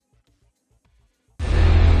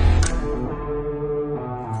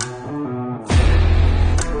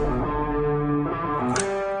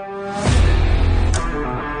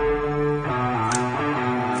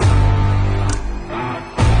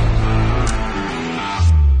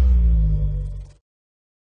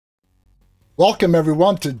Welcome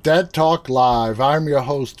everyone to Dead Talk Live. I'm your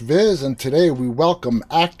host Viz, and today we welcome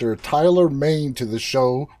actor Tyler Mane to the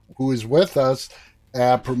show, who is with us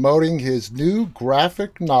promoting his new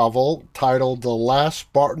graphic novel titled The Last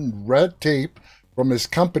Spartan Red Tape from his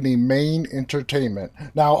company Mane Entertainment.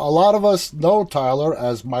 Now, a lot of us know Tyler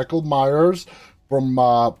as Michael Myers from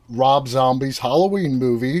Rob Zombie's Halloween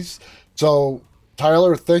movies. So,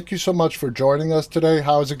 Tyler, thank you so much for joining us today.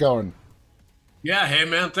 How's it going? Yeah, hey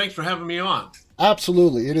man, thanks for having me on.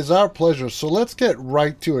 Absolutely. It is our pleasure. So let's get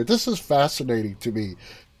right to it. This is fascinating to me.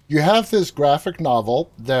 You have this graphic novel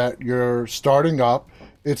that you're starting up.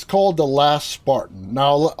 It's called The Last Spartan.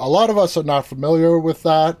 Now, a lot of us are not familiar with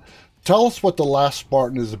that. Tell us what The Last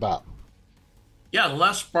Spartan is about. Yeah, The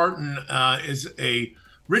Last Spartan is a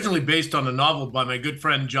originally based on a novel by my good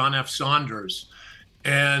friend John F. Saunders,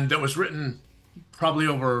 and that was written probably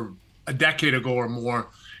over a decade ago or more.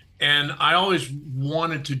 And I always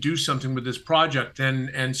wanted to do something with this project,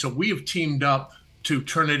 and so we have teamed up to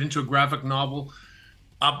turn it into a graphic novel,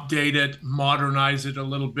 update it, modernize it a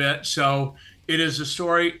little bit. So it is a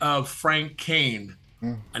story of Frank Kane,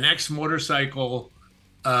 Mm. an ex-motorcycle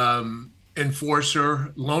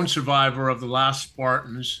enforcer, lone survivor of the last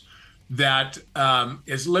Spartans, that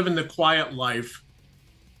is living the quiet life,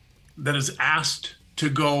 that is asked to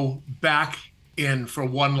go back in for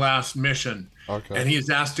one last mission. Okay. And he is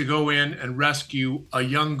asked to go in and rescue a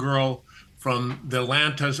young girl from the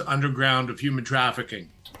Atlanta's underground of human trafficking.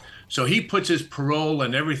 So he puts his parole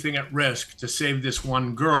and everything at risk to save this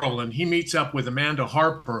one girl. And he meets up with Amanda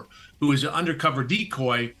Harper, who is an undercover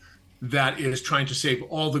decoy that is trying to save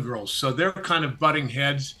all the girls. So they're kind of butting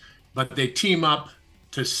heads, but they team up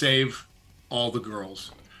to save all the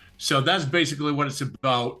girls. So that's basically what it's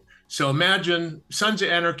about. So imagine Sons of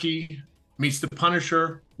Anarchy meets The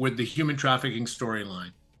Punisher with the human trafficking storyline.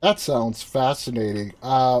 That sounds fascinating.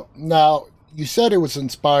 Now, you said it was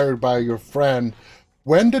inspired by your friend.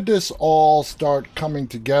 When did this all start coming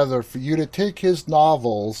together for you to take his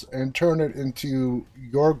novels and turn it into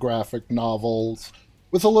your graphic novels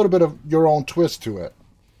with a little bit of your own twist to it?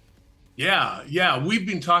 Yeah, we've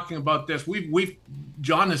been talking about this. We've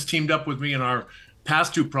John has teamed up with me in our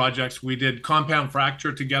past two projects. We did Compound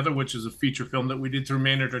Fracture together, which is a feature film that we did through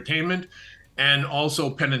Main Entertainment, and also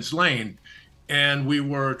Penance Lane. And we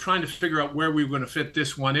were trying to figure out where we were going to fit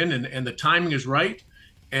this one in, and the timing is right.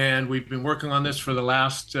 And we've been working on this for the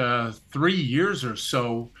last 3 years or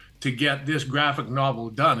so to get this graphic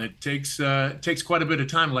novel done. It takes quite a bit of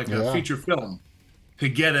time, like a Yeah. feature film, to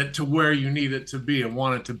get it to where you need it to be and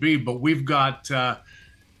want it to be. But we've got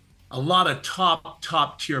a lot of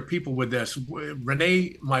top tier people with this.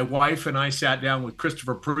 Renee, my wife, and I sat down with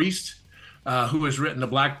Christopher Priest, who has written the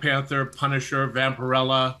Black Panther, Punisher,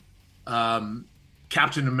 Vampirella,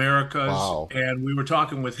 Captain America's, Wow. and we were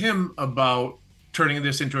talking with him about turning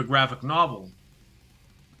this into a graphic novel.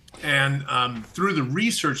 And through the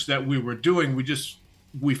research that we were doing,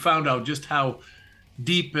 we found out just how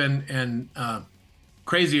deep and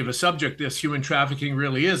crazy of a subject this human trafficking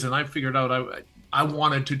really is. And I figured out I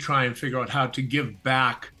wanted to try and figure out how to give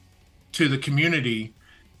back to the community.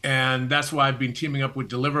 And that's why I've been teaming up with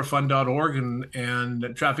deliverfund.org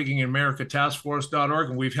and Trafficking in America Task Force.org.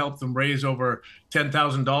 And we've helped them raise over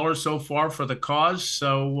 $10,000 so far for the cause.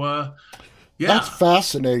 So, That's yeah.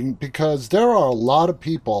 fascinating because there are a lot of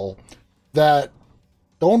people that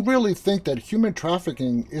don't really think that human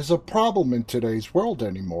trafficking is a problem in today's world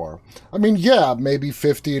anymore. I mean, yeah, maybe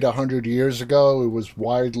 50 to 100 years ago it was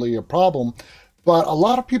widely a problem, but a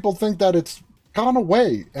lot of people think that it's gone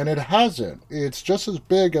away, and it hasn't. It's just as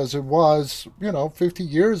big as it was, 50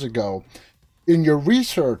 years ago. In your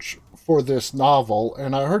research for this novel,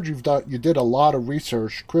 and I heard you did a lot of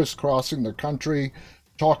research crisscrossing the country,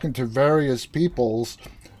 talking to various peoples.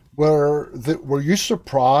 Were you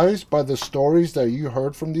surprised by the stories that you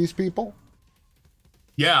heard from these people?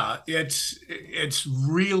 Yeah, it's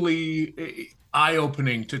really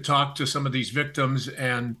eye-opening to talk to some of these victims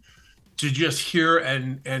and to just hear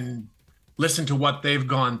and listen to what they've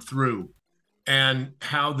gone through and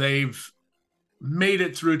how they've made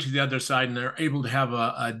it through to the other side and they're able to have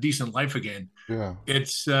a decent life again. Yeah.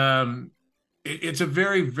 It's it's a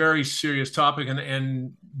very very serious topic,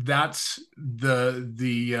 and that's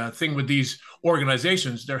the thing with these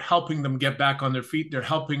organizations. They're helping them get back on their feet. They're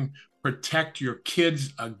helping protect your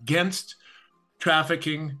kids against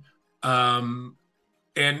trafficking, um,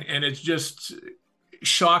 and it's just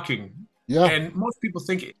shocking. Yeah. And most people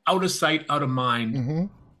think out of sight, out of mind, Hmm.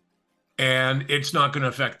 and it's not going to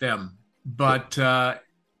affect them. But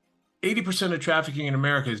 80% of trafficking in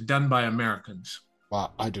America is done by Americans.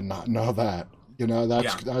 Wow, I did not know that. You know,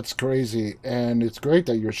 Yeah. that's crazy, and it's great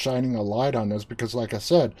that you're shining a light on this because, like I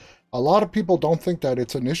said, a lot of people don't think that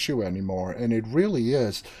it's an issue anymore, and it really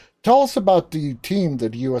is. Tell us about the team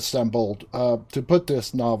that you assembled to put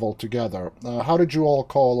this novel together. How did you all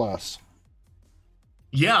coalesce?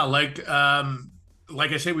 Yeah, like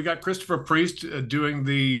I say, we got Christopher Priest doing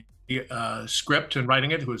the script and writing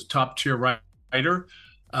it, who is top tier writer.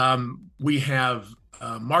 We have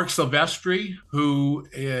Mark Silvestri, who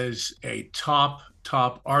is a top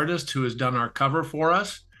artist who has done our cover for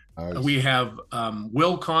us. Nice. We have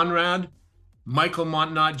Will Conrad, Michael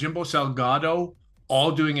Montnot, Jimbo Salgado,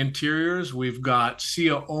 all doing interiors. We've got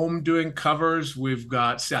Sia Ohm doing covers. We've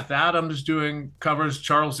got Seth Adams doing covers.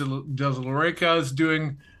 Charles Deslorica is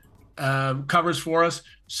doing covers for us.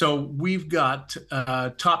 So we've got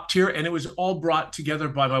top tier, and it was all brought together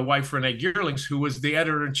by my wife, Renee Geerlings, who was the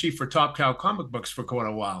editor in chief for Top Cow Comic Books for quite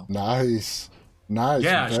a while. Nice. Nice.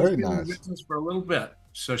 Yeah, she's Very been in the nice. business for a little bit.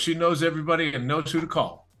 So she knows everybody and knows who to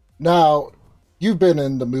call. Now, you've been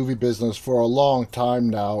in the movie business for a long time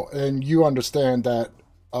now, and you understand that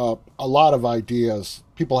a lot of ideas,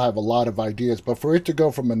 people have a lot of ideas, but for it to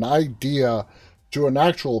go from an idea to an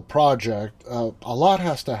actual project, a lot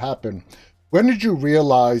has to happen. When did you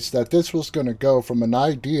realize that this was going to go from an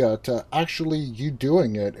idea to actually you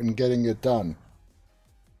doing it and getting it done?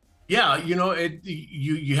 Yeah,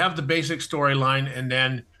 you have the basic storyline, and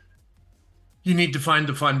then you need to find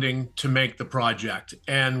the funding to make the project.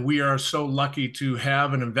 And we are so lucky to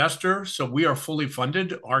have an investor. So we are fully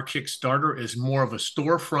funded. Our Kickstarter is more of a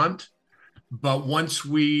storefront. But once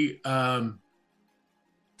we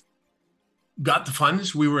got the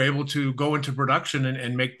funds, we were able to go into production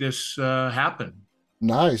and make this happen.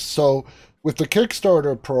 Nice. So, with the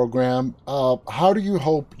Kickstarter program, how do you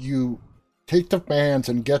hope you take the fans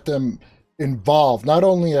and get them involved, not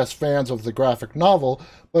only as fans of the graphic novel,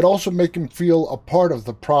 but also make them feel a part of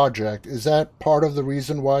the project? Is that part of the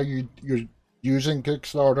reason why you're using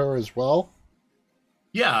Kickstarter as well?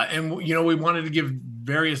 Yeah, and we wanted to give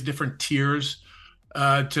various different tiers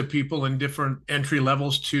to people in different entry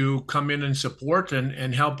levels to come in and support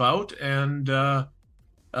and help out and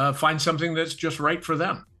find something that's just right for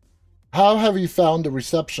them. How have you found the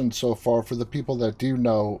reception so far for the people that do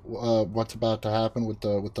know what's about to happen with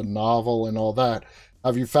the novel and all that?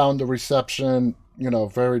 Have you found the reception,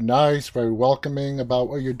 very nice, very welcoming about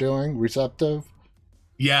what you're doing, receptive?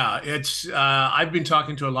 Yeah, it's I've been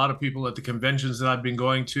talking to a lot of people at the conventions that I've been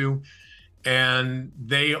going to, and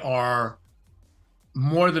they are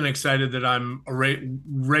more than excited that I'm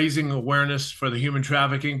raising awareness for the human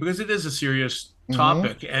trafficking, because it is a serious Mm-hmm.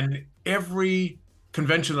 topic. And every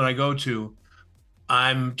convention that I go to,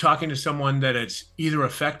 I'm talking to someone that it's either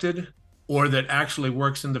affected or that actually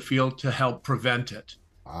works in the field to help prevent it.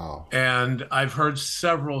 Wow. And I've heard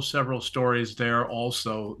several stories there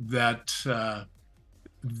also that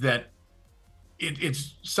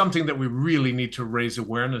it's something that we really need to raise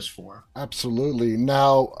awareness for. Absolutely.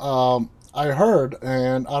 Now, I heard,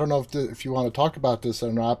 and I don't know if you want to talk about this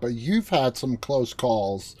or not, but you've had some close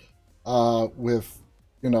calls with,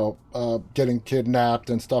 getting kidnapped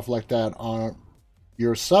and stuff like that on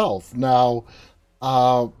yourself.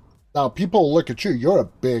 Uh, now people look at you. You're a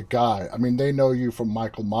big guy. I mean, they know you from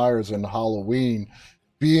Michael Myers and Halloween.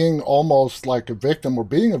 Being almost like a victim or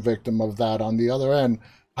being a victim of that on the other end,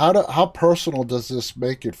 how personal does this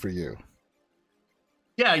make it for you?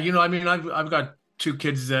 Yeah, I mean, I've got two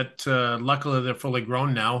kids that luckily they're fully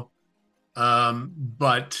grown now.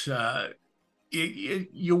 But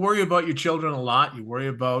you worry about your children a lot. You worry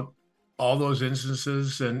about all those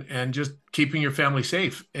instances and just keeping your family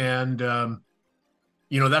safe. And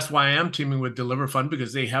that's why I am teaming with Deliver Fund,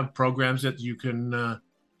 because they have programs that you can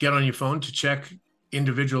get on your phone to check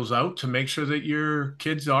individuals out to make sure that your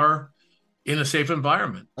kids are in a safe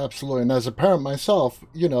environment. Absolutely. And as a parent myself,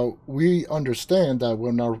 we understand that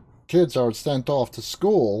when our kids are sent off to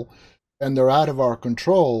school and they're out of our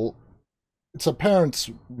control, it's a parent's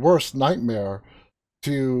worst nightmare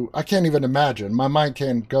I can't even imagine. My mind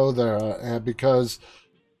can't go there because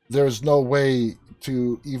there's no way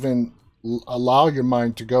to even allow your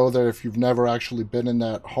mind to go there if you've never actually been in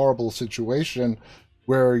that horrible situation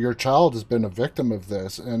where your child has been a victim of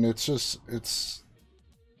this. And it's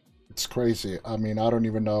crazy. I mean, I don't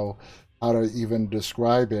even know how to even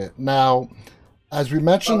describe it. Now, as we Well,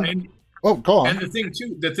 mentioned, oh, go on. and the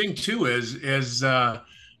thing too is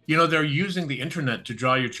they're using the internet to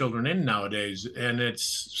draw your children in nowadays, and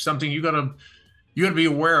it's something you gotta be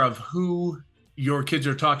aware of who your kids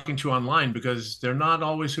are talking to online, because they're not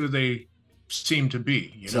always who they seem to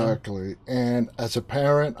be. Exactly. And as a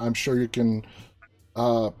parent, I'm sure you can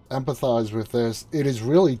empathize with this. It is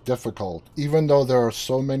really difficult, even though there are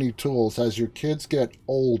so many tools as your kids get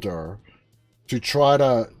older to try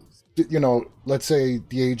to, let's say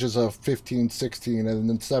the ages of 15, 16, and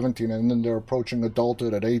then 17, and then they're approaching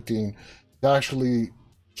adulthood at 18, to actually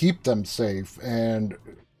keep them safe and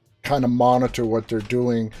kind of monitor what they're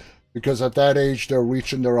doing, because at that age they're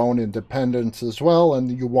reaching their own independence as well,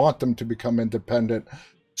 and you want them to become independent.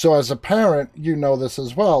 So as a parent, you know this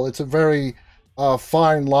as well. It's a very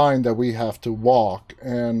fine line that we have to walk,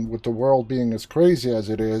 and with the world being as crazy as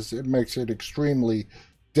it is, it makes it extremely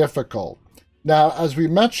difficult. Now, as we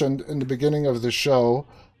mentioned in the beginning of the show,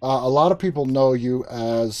 a lot of people know you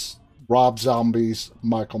as Rob Zombie's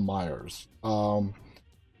Michael Myers,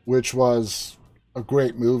 which was a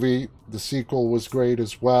great movie. The sequel was great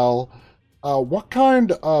as well. What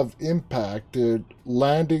kind of impact did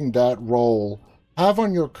landing that role have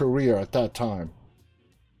on your career at that time?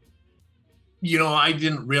 I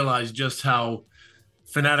didn't realize just how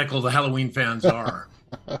fanatical the Halloween fans are.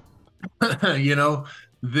 you know,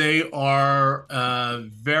 they are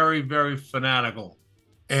very, very fanatical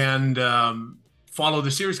and follow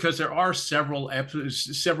the series because there are several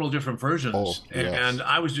different Oh, versions. yes. And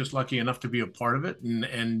I was just lucky enough to be a part of it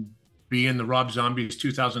and be in the Rob Zombie's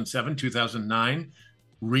 2007, 2009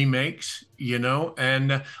 remakes,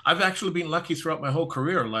 and I've actually been lucky throughout my whole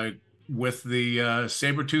career, like with the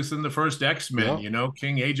Sabretooth and the first X-Men, Yeah.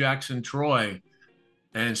 King Ajax and Troy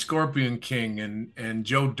and Scorpion King and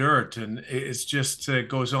Joe Dirt, and it's just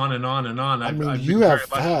goes on and on and on. I mean, I've been very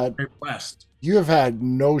lucky, very blessed. you have had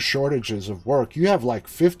no shortages of work. You have like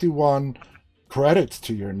 51 credits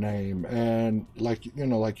to your name, and like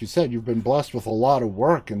you said, you've been blessed with a lot of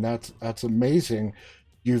work, and that's amazing.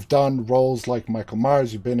 You've done roles like Michael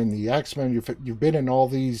Myers. You've been in the X-Men. You've been in all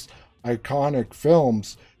these iconic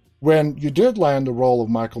films. When you did land the role of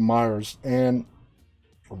Michael Myers, and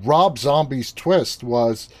Rob Zombie's twist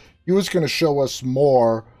was he was going to show us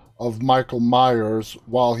more of Michael Myers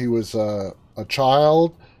while he was a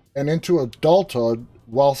child and into adulthood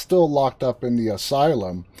while still locked up in the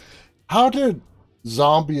asylum. How did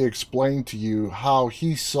Zombie explain to you how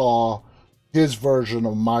he saw his version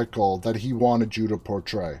of Michael that he wanted you to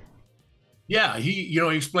portray? Yeah, he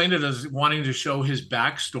explained it as wanting to show his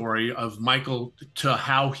backstory of Michael to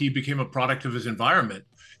how he became a product of his environment,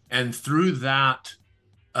 and through that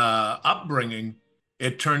upbringing,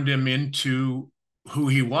 it turned him into who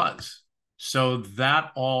he was. So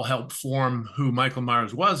that all helped form who Michael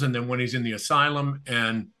Myers was. And then when he's in the asylum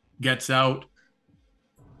and gets out,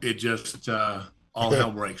 it just all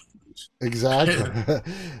hell breaks Exactly. loose.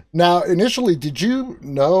 Now, initially, did you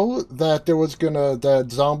know that that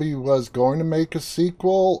Zombie was going to make a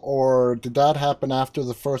sequel, or did that happen after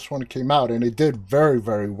the first one came out? And it did very,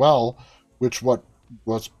 very well, which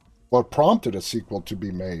was what prompted a sequel to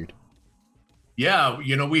be made. Yeah,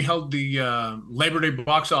 we held the Labor Day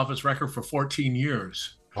box office record for 14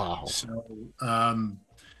 years. Wow. So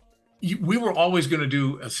we were always going to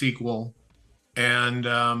do a sequel, and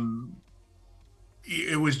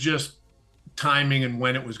it was just timing and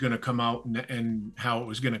when it was going to come out and how it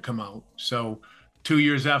was going to come out. So 2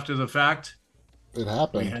 years after the fact, It we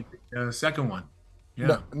happened. had the second one.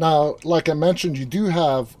 Yeah. Now, like I mentioned, you do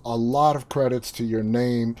have a lot of credits to your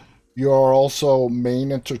name. You're also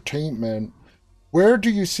main entertainment. Where do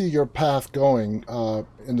you see your path going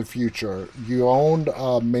in the future? You owned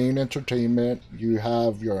main entertainment.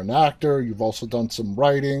 You're an actor. You've also done some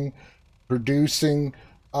writing, producing.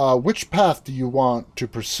 Which path do you want to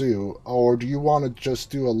pursue, or do you want to just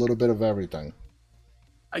do a little bit of everything?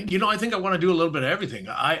 I think I want to do a little bit of everything.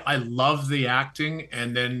 I love the acting.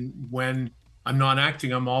 And then when I'm not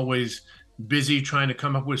acting, I'm always busy trying to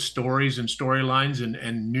come up with stories and storylines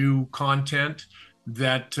and new content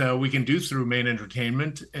that we can do through main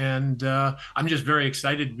entertainment. And I'm just very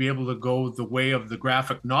excited to be able to go the way of the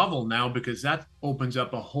graphic novel now, because that opens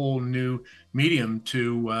up a whole new medium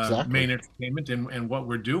to Exactly. main entertainment and what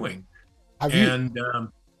we're doing. Have you? And Oh,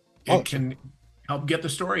 it can help get the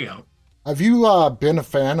story out. have you been a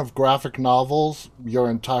fan of graphic novels your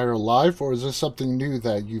entire life, or is this something new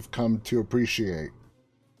that you've come to appreciate?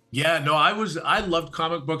 Yeah, no, I loved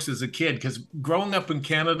comic books as a kid because growing up in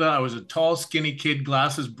Canada, I was a tall, skinny kid,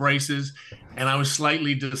 glasses, braces, and I was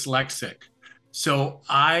slightly dyslexic. So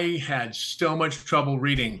I had so much trouble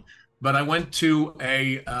reading. But I went to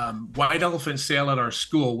a white elephant sale at our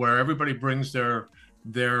school where everybody brings their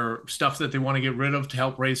stuff that they want to get rid of to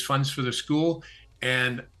help raise funds for the school.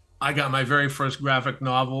 And I got my very first graphic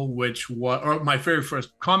novel, or my very first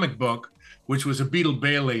comic book, which was a Beetle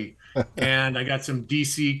Bailey, and I got some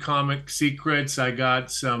DC comic secrets. I got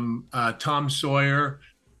some Tom Sawyer.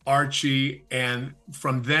 Archie, and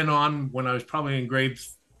from then on, when I was probably in grade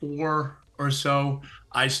 4 or so,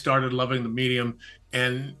 I started loving the medium.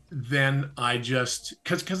 And then I just,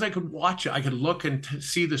 because I could watch it, I could look and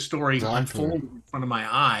see the story Exactly. unfold in front of my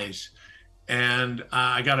eyes. And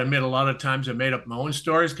I got to admit, a lot of times I made up my own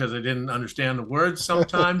stories because I didn't understand the words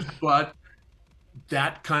sometimes, but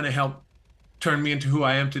that kind of helped turn me into who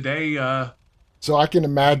I am today. So I can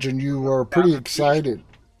imagine you were pretty excited.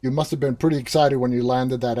 You must have been pretty excited when you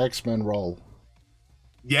landed that X-Men role.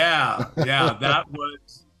 Yeah, yeah,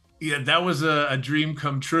 that was a dream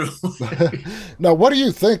come true. Now, what do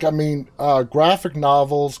you think? I mean, graphic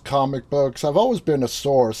novels, comic books have always been a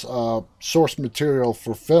source material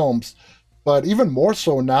for films, but even more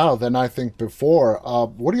so now than I think before.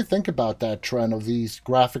 What do you think about that trend of these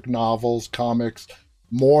graphic novels, comics,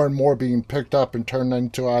 more and more being picked up and turned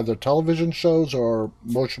into either television shows or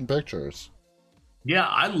motion pictures? Yeah,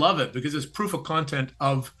 I love it because it's proof of content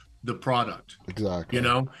of the product, Exactly.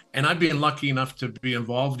 and I've been lucky enough to be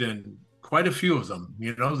involved in quite a few of them.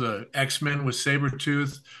 The X-Men with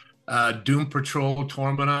Sabretooth, Doom Patrol,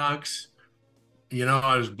 Torminox.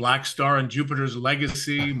 I was Black Star and Jupiter's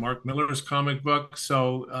Legacy, Mark Miller's comic book.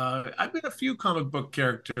 So I've been a few comic book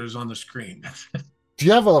characters on the screen. Do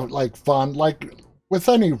you have a fun with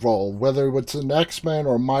any role, whether it's an X-Men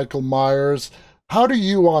or Michael Myers? How do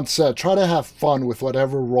you on set try to have fun with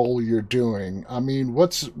whatever role you're doing? I mean,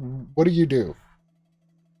 what do you do?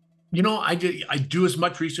 I do as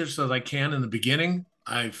much research as I can in the beginning.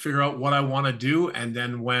 I figure out what I want to do, and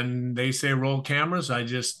then when they say roll cameras, I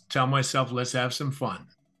just tell myself, let's have some fun.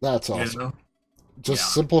 That's You awesome. know? Just Yeah.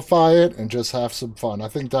 simplify it and just have some fun. I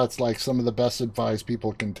think that's like some of the best advice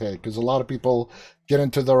people can take because a lot of people get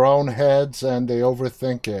into their own heads and they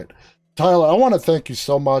overthink it. Tyler, I want to thank you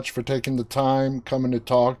so much for taking the time coming to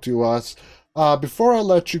talk to us. Before I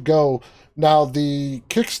let you go, now the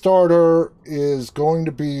Kickstarter is going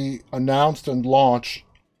to be announced and launched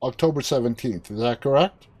October 17th. Is that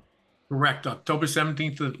correct? Correct. October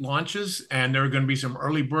 17th it launches, and there are going to be some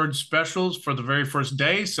early bird specials for the very first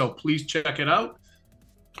day. So please check it out.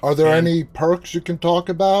 Are there And any perks you can talk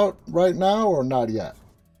about right now or not yet?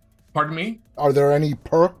 pardon me. Are there any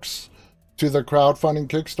perks to the crowdfunding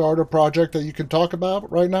Kickstarter project that you can talk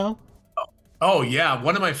about right now? Oh, yeah.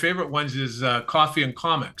 One of my favorite ones is Coffee and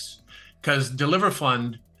Comics because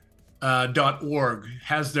deliverfund.org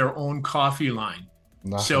has their own coffee line.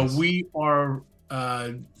 So Nice. we are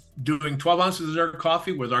doing 12 ounces of their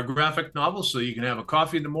coffee with our graphic novels. So you can have a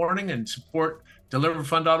coffee in the morning and support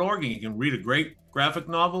deliverfund.org, and you can read a great graphic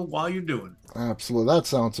novel while you're doing it. Absolutely. That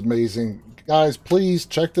sounds amazing. Guys, please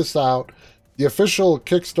check this out. The official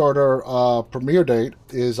Kickstarter premiere date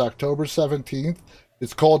is October 17th.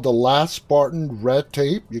 It's called The Last Spartan Red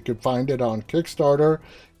Tape. You can find it on Kickstarter.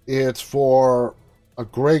 It's for a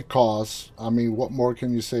great cause. I mean, what more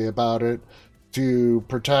can you say about it? To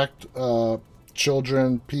protect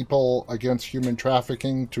children, people against human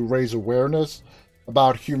trafficking, to raise awareness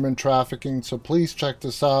about human trafficking. So please check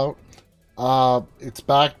this out. It's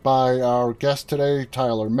backed by our guest today,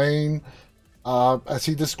 Tyler Main. As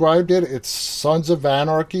he described it, it's Sons of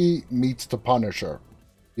Anarchy meets The Punisher.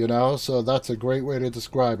 So that's a great way to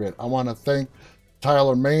describe it. I want to thank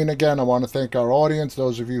Tyler Main again. I want to thank our audience,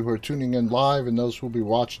 those of you who are tuning in live and those who will be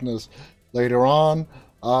watching this later on.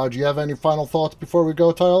 Do you have any final thoughts before we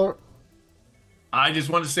go, Tyler? I just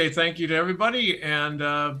want to say thank you to everybody,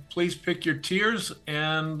 and please pick your tears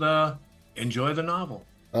and enjoy the novel.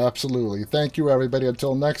 Absolutely. Thank you, everybody.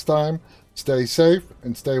 Until next time, stay safe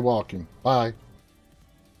and stay walking. Bye.